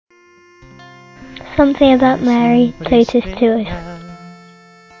Something about Mary, Totus2us.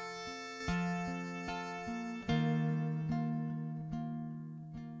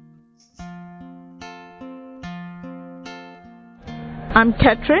 I'm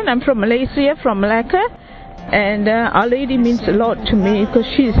Catherine. I'm from Malaysia, from Malacca, and Our Lady means a lot to me because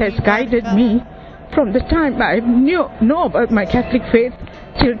she has guided me from the time I know about my Catholic faith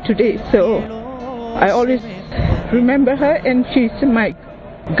till today. So I always remember her, and she's my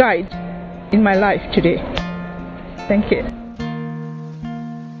guide in my life today. Thank you.